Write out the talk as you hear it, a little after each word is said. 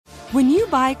When you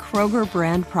buy Kroger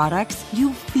brand products,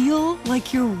 you feel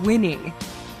like you're winning.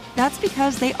 That's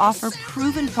because they offer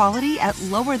proven quality at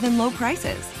lower than low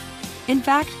prices. In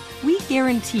fact, we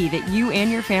guarantee that you and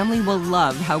your family will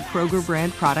love how Kroger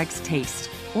brand products taste,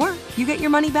 or you get your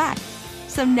money back.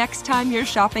 So next time you're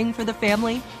shopping for the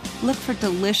family, look for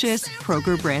delicious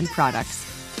Kroger brand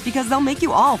products, because they'll make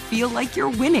you all feel like you're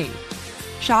winning.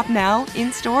 Shop now,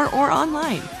 in-store, or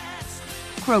online.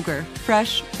 Kroger,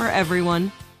 fresh for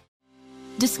everyone.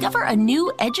 Discover a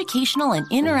new educational and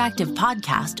interactive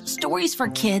podcast, Stories for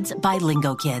Kids by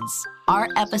Lingo Kids. Our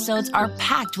episodes are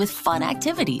packed with fun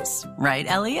activities. Right,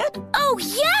 Elliot? Oh,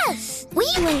 yes! We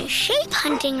went shape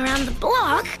hunting around the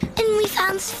block, and we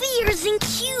found spheres and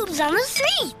cubes on the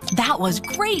street. That was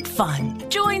great fun.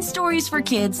 Join Stories for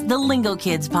Kids, the Lingo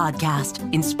Kids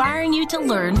podcast, inspiring you to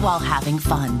learn while having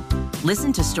fun.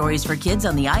 Listen to Stories for Kids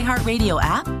on the iHeartRadio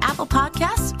app, Apple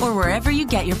Podcasts, or wherever you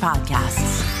get your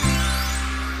podcasts.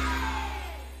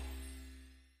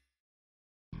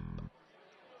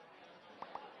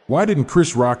 Why didn't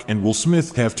Chris Rock and Will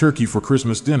Smith have turkey for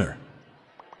Christmas dinner?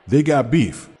 They got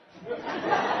beef.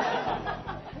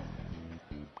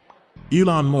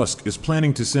 Elon Musk is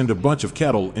planning to send a bunch of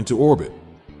cattle into orbit.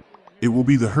 It will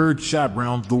be the herd shot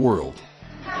round the world.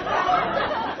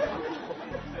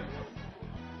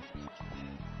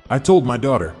 I told my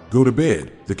daughter, go to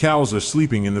bed, the cows are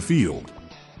sleeping in the field.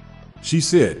 She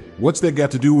said, what's that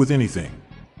got to do with anything?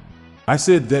 I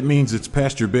said, that means it's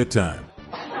past your bedtime.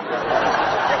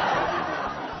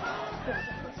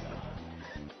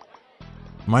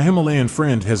 My Himalayan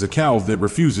friend has a cow that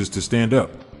refuses to stand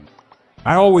up.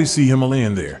 I always see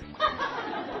Himalayan there.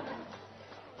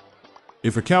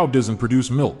 If a cow doesn't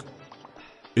produce milk,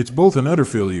 it's both an udder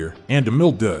failure and a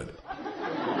milk dud.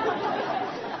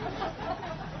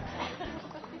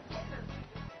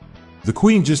 The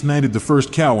Queen just knighted the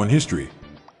first cow in history.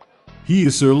 He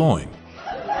is sirloin.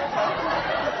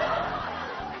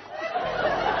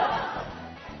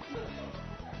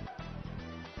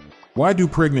 Why do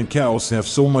pregnant cows have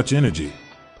so much energy?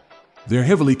 They're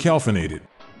heavily caffeinated.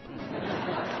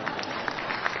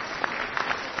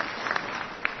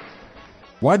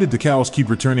 Why did the cows keep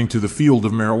returning to the field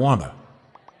of marijuana?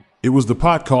 It was the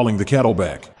pot calling the cattle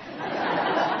back.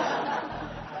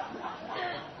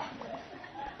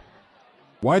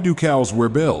 Why do cows wear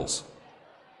bells?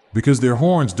 Because their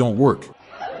horns don't work.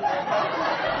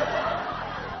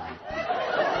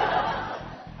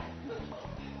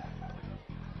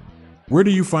 Where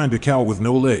do you find a cow with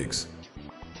no legs?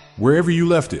 Wherever you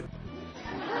left it.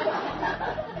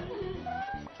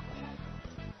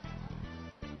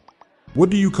 What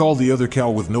do you call the other cow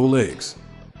with no legs?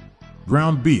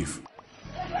 Ground beef.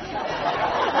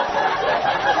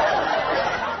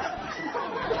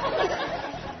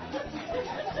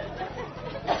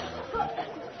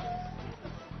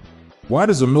 Why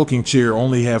does a milking chair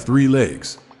only have 3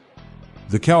 legs?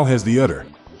 The cow has the udder.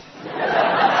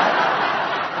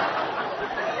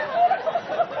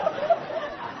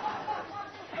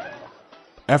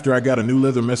 After I got a new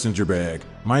leather messenger bag,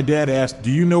 my dad asked,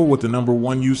 do you know what the number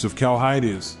 1 use of cowhide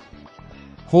is?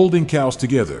 Holding cows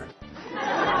together.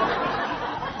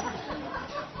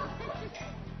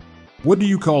 What do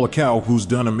you call a cow who's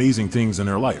done amazing things in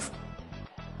her life?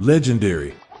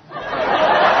 Legendary.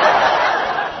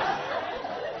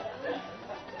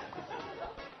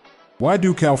 Why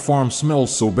do cow farms smell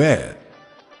so bad?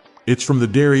 It's from the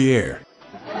dairy air.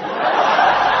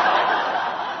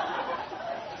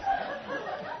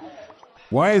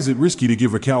 Why is it risky to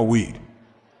give a cow weed?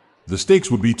 The stakes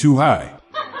would be too high.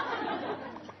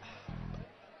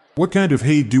 What kind of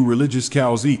hay do religious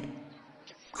cows eat?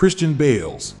 Christian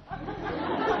bales.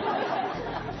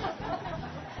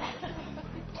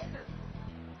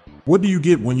 What do you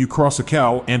get when you cross a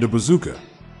cow and a bazooka?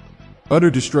 Utter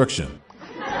destruction.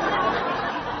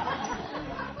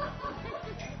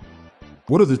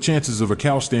 What are the chances of a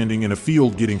cow standing in a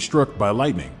field getting struck by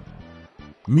lightning?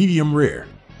 Medium rare.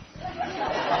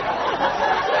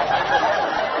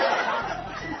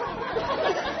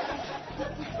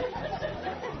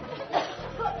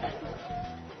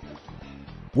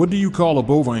 What do you call a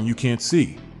bovine you can't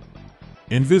see?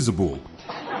 Invisible.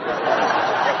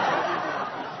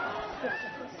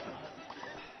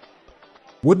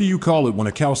 What do you call it when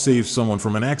a cow saves someone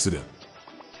from an accident?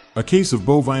 A case of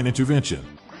bovine intervention.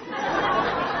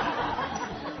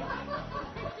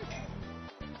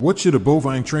 What should a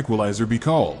bovine tranquilizer be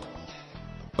called?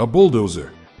 A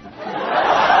bulldozer.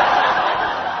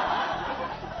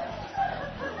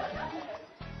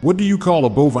 What do you call a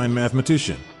bovine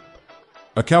mathematician?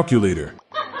 A calculator.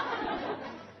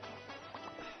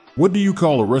 What do you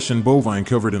call a Russian bovine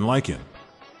covered in lichen?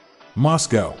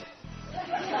 Moscow.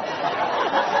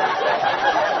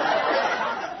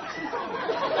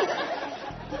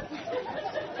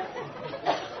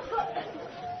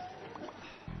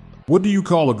 What do you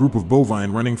call a group of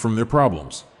bovine running from their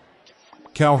problems?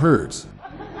 Cow herds.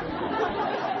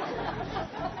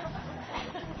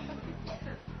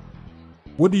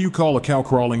 What do you call a cow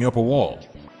crawling up a wall?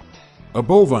 A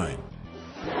bovine.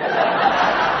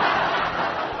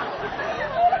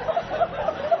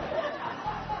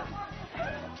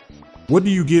 What do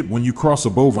you get when you cross a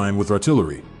bovine with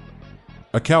artillery?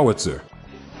 A cowitzer.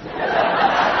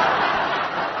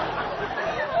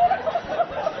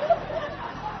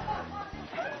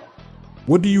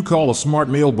 What do you call a smart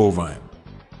male bovine?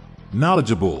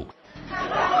 Knowledgeable.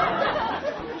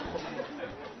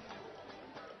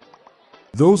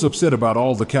 Those upset about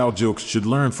all the cow jokes should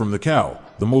learn from the cow,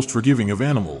 the most forgiving of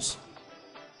animals.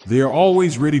 They are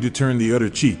always ready to turn the other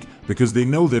cheek because they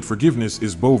know that forgiveness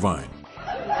is bovine.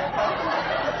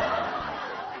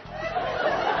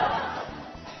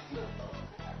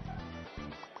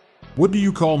 What do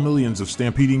you call millions of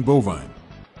stampeding bovine?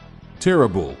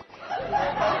 Terrible.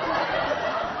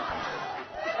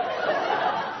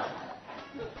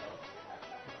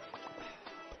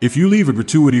 If you leave a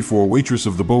gratuity for a waitress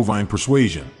of the bovine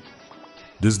persuasion,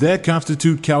 does that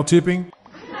constitute cow tipping?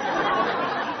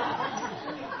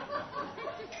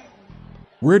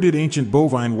 Where did ancient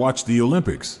bovine watch the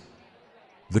Olympics?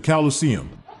 The Colosseum.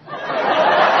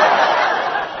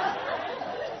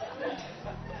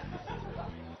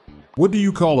 What do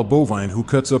you call a bovine who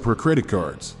cuts up her credit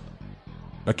cards?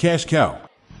 A cash cow.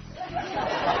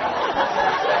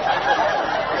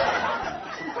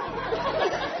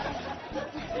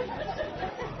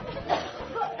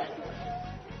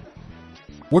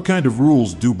 What kind of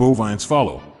rules do bovines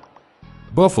follow?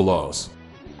 Buffaloes.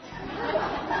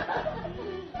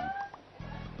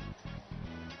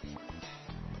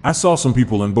 I saw some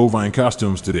people in bovine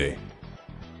costumes today.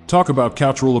 Talk about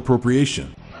cultural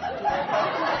appropriation.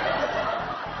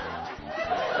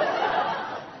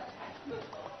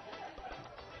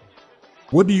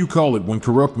 What do you call it when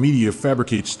corrupt media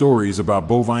fabricates stories about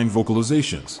bovine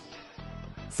vocalizations?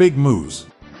 Fake news.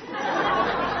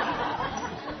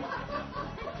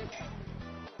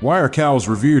 Why are cows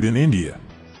revered in India?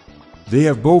 They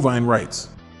have bovine rights.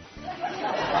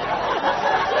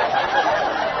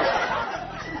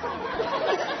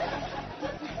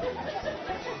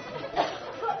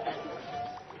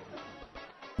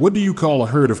 What do you call a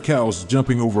herd of cows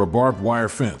jumping over a barbed wire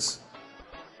fence?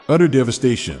 Utter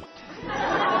devastation.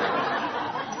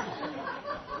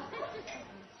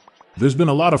 There's been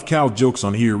a lot of cow jokes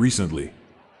on here recently,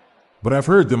 but I've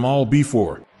heard them all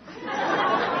before.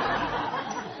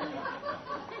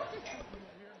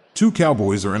 Two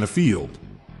cowboys are in a field.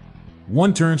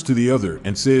 One turns to the other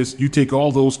and says, "You take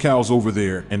all those cows over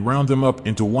there and round them up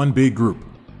into one big group."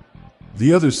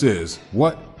 The other says,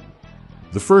 "What?"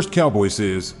 The first cowboy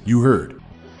says, "You heard."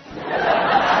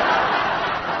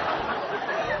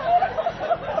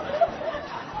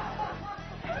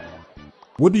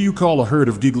 What do you call a herd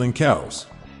of giggling cows?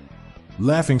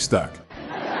 Laughingstock.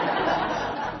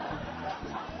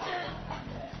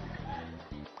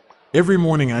 Every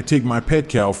morning I take my pet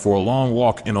cow for a long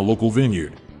walk in a local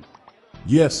vineyard.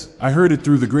 Yes, I heard it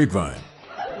through the grapevine.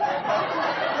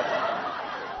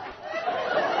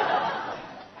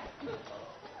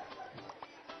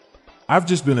 I've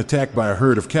just been attacked by a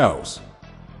herd of cows.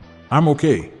 I'm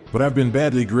okay, but I've been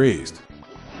badly grazed.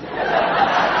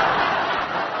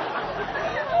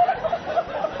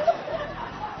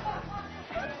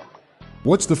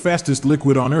 What's the fastest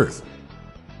liquid on Earth?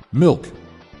 Milk.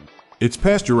 It's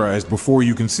pasteurized before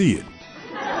you can see it.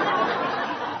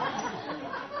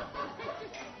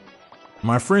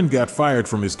 My friend got fired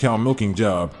from his cow milking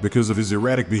job because of his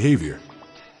erratic behavior.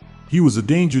 He was a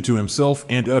danger to himself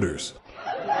and others.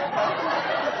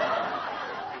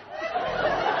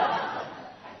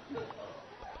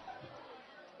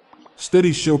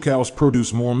 Studies show cows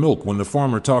produce more milk when the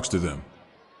farmer talks to them.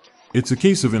 It's a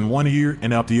case of in one ear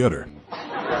and out the other.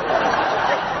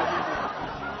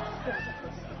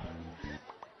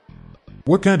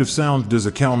 What kind of sound does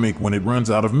a cow make when it runs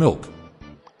out of milk?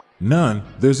 None,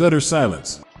 there's utter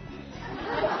silence.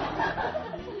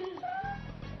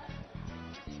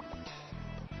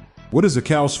 What is a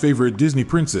cow's favorite Disney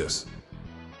princess?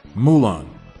 Mulan.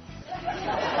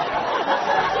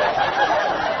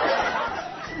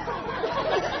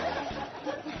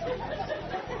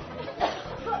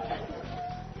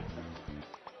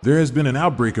 There has been an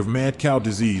outbreak of mad cow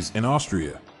disease in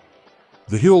Austria.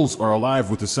 The hills are alive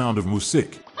with the sound of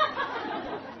music.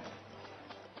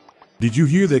 Did you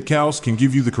hear that cows can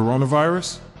give you the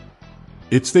coronavirus?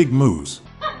 It's fake news.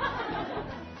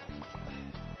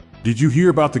 Did you hear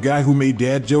about the guy who made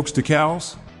dad jokes to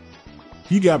cows?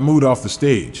 He got mooed off the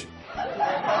stage.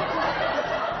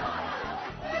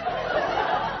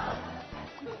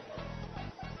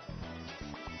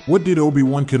 What did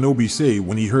Obi-Wan Kenobi say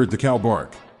when he heard the cow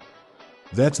bark?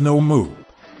 That's no moo.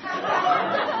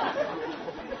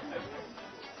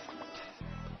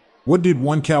 What did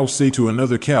one cow say to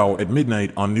another cow at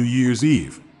midnight on New Year's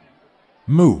Eve?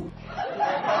 Moo.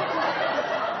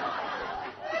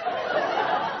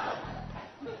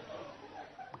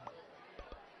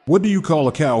 What do you call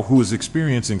a cow who is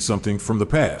experiencing something from the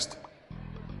past?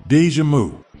 Deja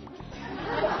vu.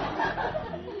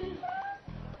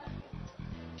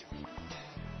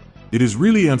 It is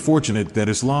really unfortunate that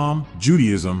Islam,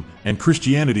 Judaism, and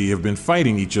Christianity have been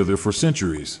fighting each other for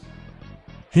centuries.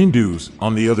 Hindus,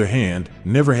 on the other hand,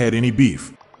 never had any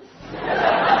beef.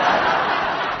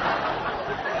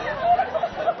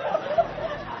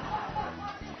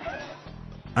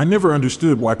 I never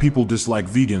understood why people dislike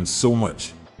vegans so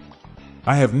much.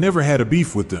 I have never had a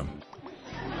beef with them.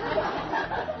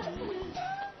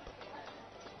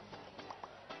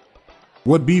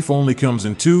 What beef only comes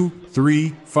in 2,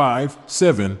 3, 5,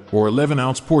 7, or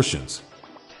 11-ounce portions?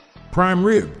 Prime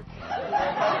rib.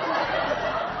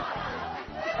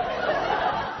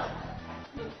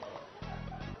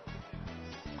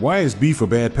 Why is beef a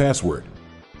bad password?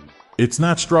 It's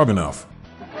not stroganoff.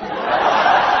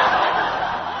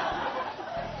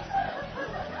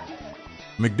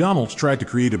 McDonald's tried to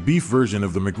create a beef version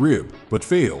of the McRib, but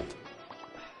failed.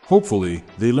 Hopefully,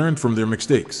 they learned from their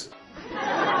mistakes.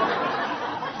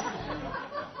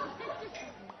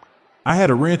 I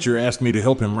had a rancher ask me to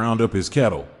help him round up his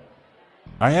cattle.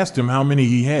 I asked him how many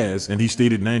he has, and he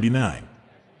stated 99.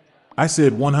 I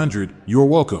said 100, you're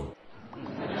welcome.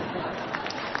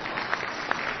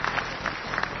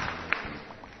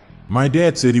 My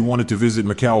dad said he wanted to visit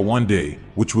Macau one day,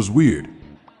 which was weird.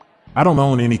 I don't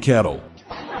own any cattle.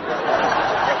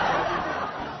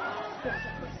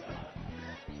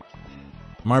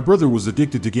 My brother was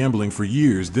addicted to gambling for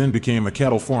years, then became a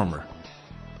cattle farmer.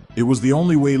 It was the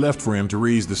only way left for him to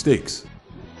raise the stakes.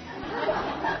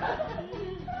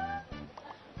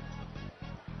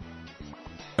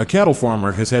 A cattle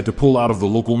farmer has had to pull out of the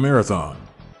local marathon.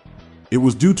 It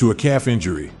was due to a calf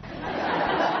injury.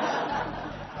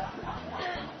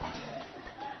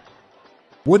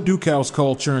 What do cows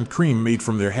call churned cream made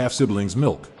from their half-siblings'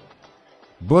 milk?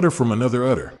 Butter from another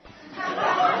udder.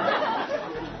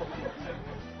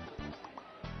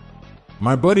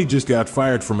 My buddy just got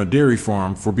fired from a dairy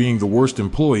farm for being the worst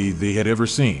employee they had ever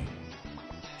seen.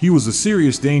 He was a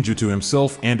serious danger to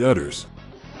himself and others.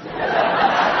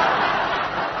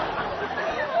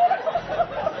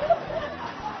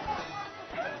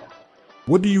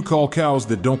 What do you call cows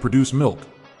that don't produce milk?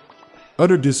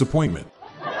 Utter disappointment.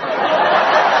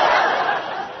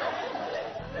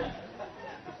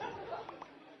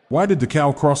 Why did the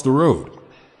cow cross the road?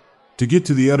 To get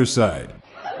to the other side.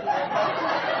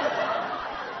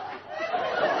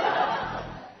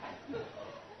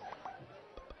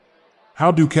 How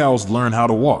do cows learn how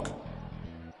to walk?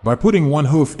 By putting one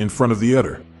hoof in front of the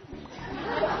other.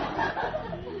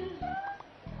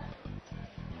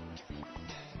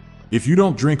 If you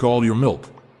don't drink all your milk,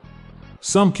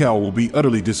 some cow will be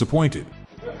utterly disappointed.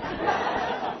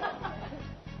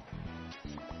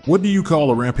 What do you call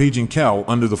a rampaging cow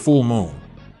under the full moon?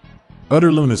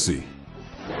 Utter lunacy.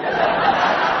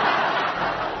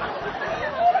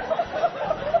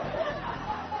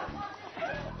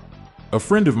 A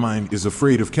friend of mine is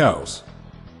afraid of cows.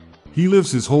 He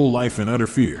lives his whole life in utter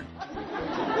fear.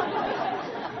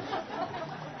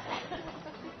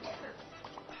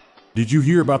 Did you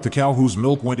hear about the cow whose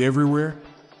milk went everywhere?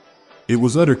 It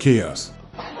was utter chaos.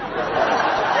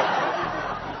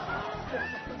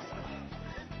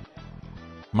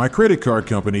 My credit card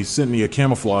company sent me a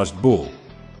camouflaged bull.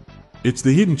 It's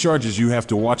the hidden charges you have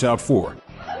to watch out for.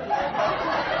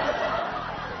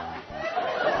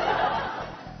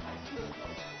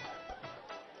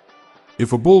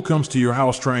 If a bull comes to your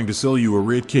house trying to sell you a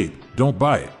red cape, don't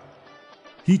buy it.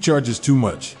 He charges too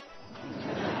much.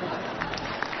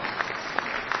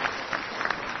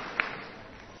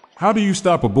 How do you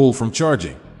stop a bull from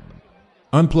charging?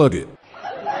 Unplug it.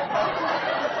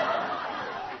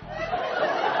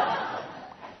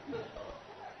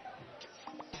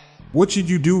 What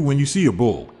should you do when you see a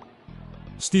bull?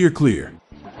 Steer clear.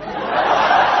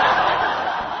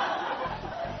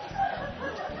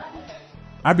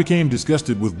 I became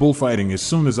disgusted with bullfighting as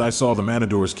soon as I saw the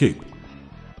matador's cape.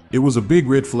 It was a big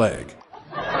red flag.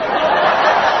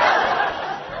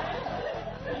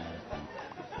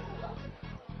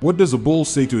 What does a bull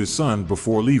say to his son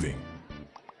before leaving?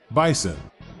 Bison.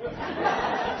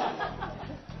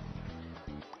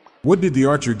 What did the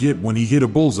archer get when he hit a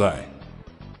bullseye?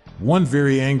 One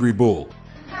very angry bull.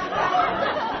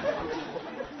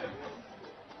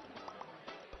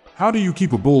 How do you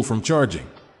keep a bull from charging?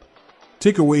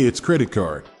 Take away its credit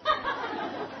card.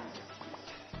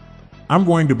 I'm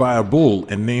going to buy a bull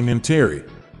and name him Terry.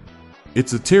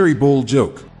 It's a Terry Bull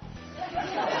joke.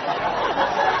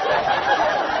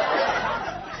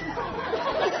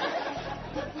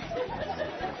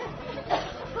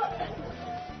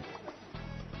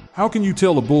 How can you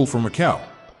tell a bull from a cow?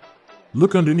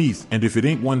 Look underneath, and if it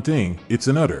ain't one thing, it's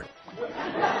an udder.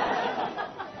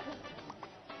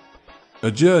 A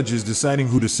judge is deciding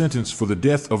who to sentence for the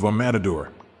death of a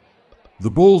matador. The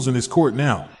bull's in his court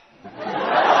now.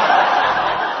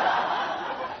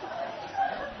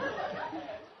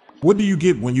 What do you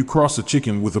get when you cross a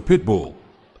chicken with a pit bull?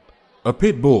 A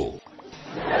pit bull.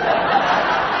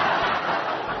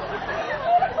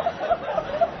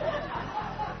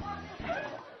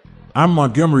 I'm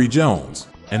Montgomery Jones,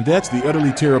 and that's the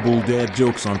Utterly Terrible Dad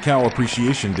Jokes on Cow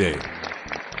Appreciation Day.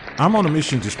 I'm on a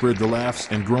mission to spread the laughs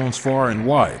and groans far and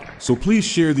wide, so please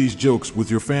share these jokes with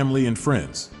your family and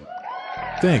friends.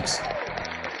 Thanks.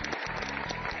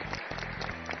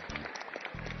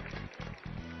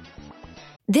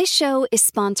 This show is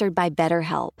sponsored by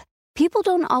BetterHelp. People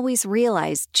don't always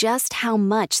realize just how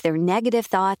much their negative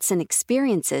thoughts and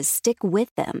experiences stick with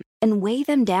them and weigh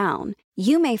them down.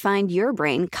 You may find your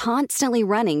brain constantly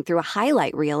running through a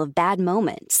highlight reel of bad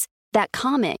moments. That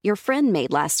comment your friend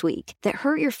made last week that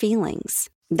hurt your feelings.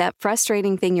 That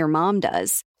frustrating thing your mom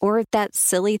does. Or that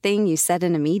silly thing you said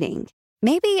in a meeting.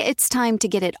 Maybe it's time to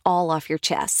get it all off your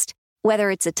chest. Whether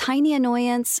it's a tiny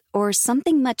annoyance or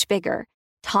something much bigger,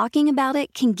 talking about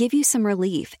it can give you some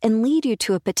relief and lead you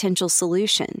to a potential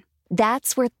solution.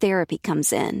 That's where therapy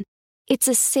comes in. It's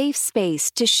a safe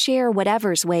space to share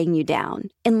whatever's weighing you down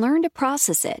and learn to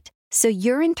process it so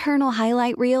your internal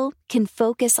highlight reel can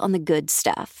focus on the good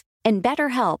stuff. And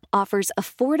BetterHelp offers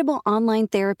affordable online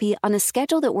therapy on a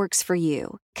schedule that works for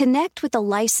you. Connect with a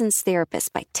licensed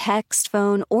therapist by text,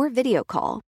 phone, or video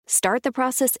call. Start the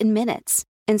process in minutes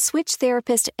and switch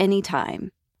therapist anytime.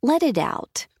 Let it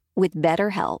out with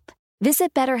BetterHelp.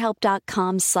 Visit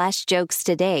BetterHelp.com/jokes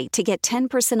today to get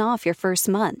 10% off your first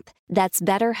month. That's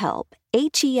BetterHelp,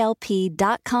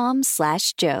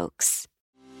 HELP.com/jokes.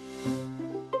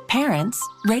 Parents,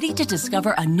 ready to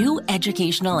discover a new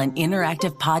educational and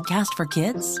interactive podcast for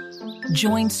kids?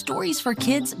 Join Stories for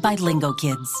Kids by Lingo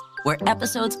Kids, where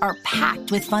episodes are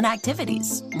packed with fun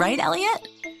activities. Right, Elliot?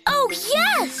 Oh,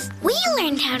 yes! We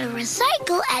learned how to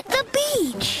recycle at the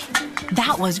beach.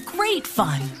 That was great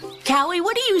fun. Callie,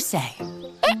 what do you say?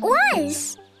 It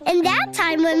was. And that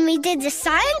time when we did the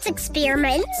science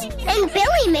experiments and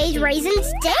Billy made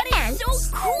raisins dance.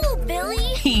 So cool, Billy.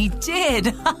 He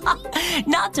did.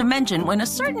 Not to mention when a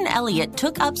certain Elliot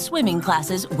took up swimming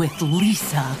classes with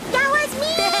Lisa. That was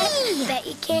me. Bet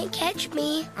you can't catch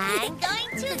me. I'm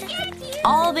going to get you.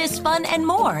 All this fun and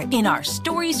more in our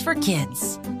Stories for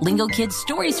Kids. Lingo Kids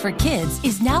Stories for Kids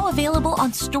is now available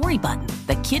on Story Button,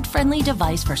 the kid-friendly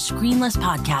device for screenless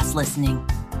podcast listening.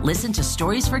 Listen to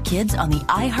Stories for Kids on the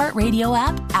iHeartRadio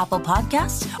app, Apple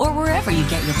Podcasts, or wherever you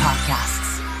get your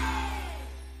podcasts.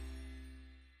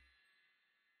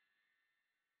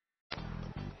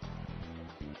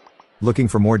 Looking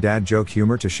for more dad joke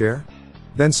humor to share?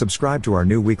 Then subscribe to our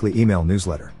new weekly email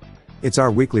newsletter. It's our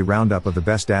weekly roundup of the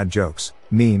best dad jokes,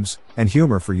 memes, and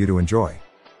humor for you to enjoy.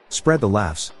 Spread the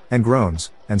laughs and groans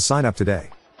and sign up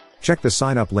today. Check the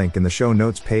sign up link in the show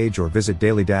notes page or visit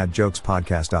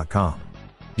dailydadjokespodcast.com.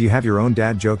 Do you have your own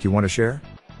dad joke you want to share?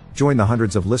 Join the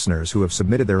hundreds of listeners who have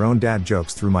submitted their own dad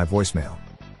jokes through my voicemail.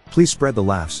 Please spread the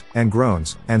laughs and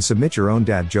groans and submit your own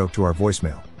dad joke to our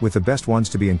voicemail, with the best ones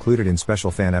to be included in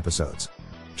special fan episodes.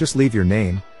 Just leave your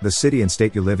name, the city and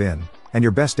state you live in, and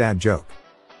your best dad joke.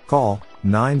 Call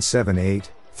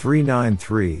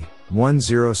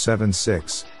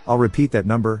 978-393-1076. I'll repeat that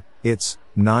number. It's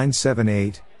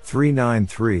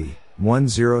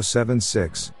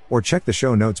 978-393-1076, or check the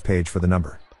show notes page for the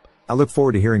number. I look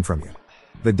forward to hearing from you.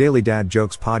 The Daily Dad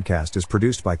Jokes podcast is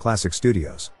produced by Classic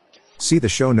Studios. See the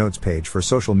show notes page for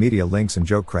social media links and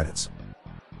joke credits.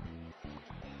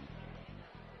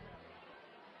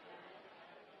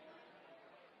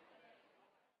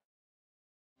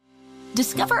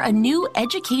 Discover a new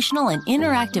educational and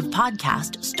interactive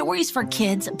podcast, Stories for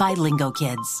Kids by Lingo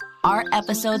Kids. Our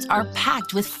episodes are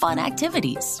packed with fun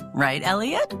activities. Right,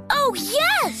 Elliot? Oh,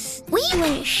 yes! We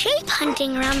went shape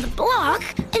hunting around the block,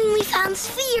 and we found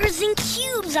spheres and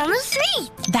cubes on the street.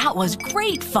 That was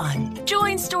great fun.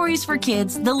 Join Stories for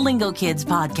Kids, the Lingo Kids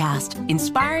podcast,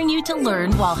 inspiring you to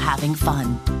learn while having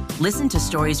fun. Listen to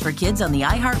Stories for Kids on the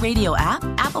iHeartRadio app,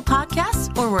 Apple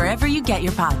Podcasts, or wherever you get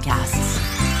your podcasts.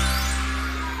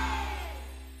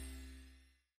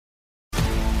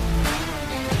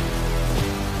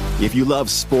 If you love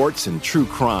sports and true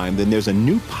crime, then there's a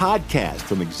new podcast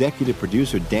from executive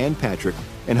producer Dan Patrick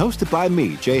and hosted by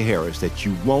me, Jay Harris, that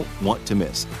you won't want to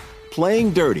miss.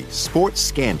 Playing Dirty: Sports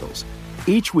Scandals.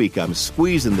 Each week, I'm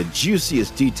squeezing the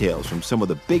juiciest details from some of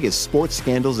the biggest sports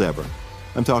scandals ever.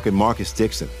 I'm talking Marcus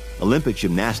Dixon, Olympic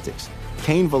gymnastics,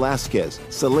 Cain Velasquez,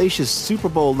 salacious Super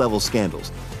Bowl-level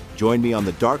scandals. Join me on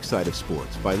the dark side of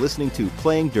sports by listening to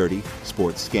Playing Dirty: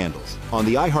 Sports Scandals on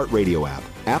the iHeartRadio app,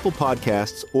 Apple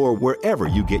Podcasts, or wherever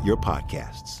you get your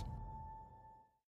podcasts.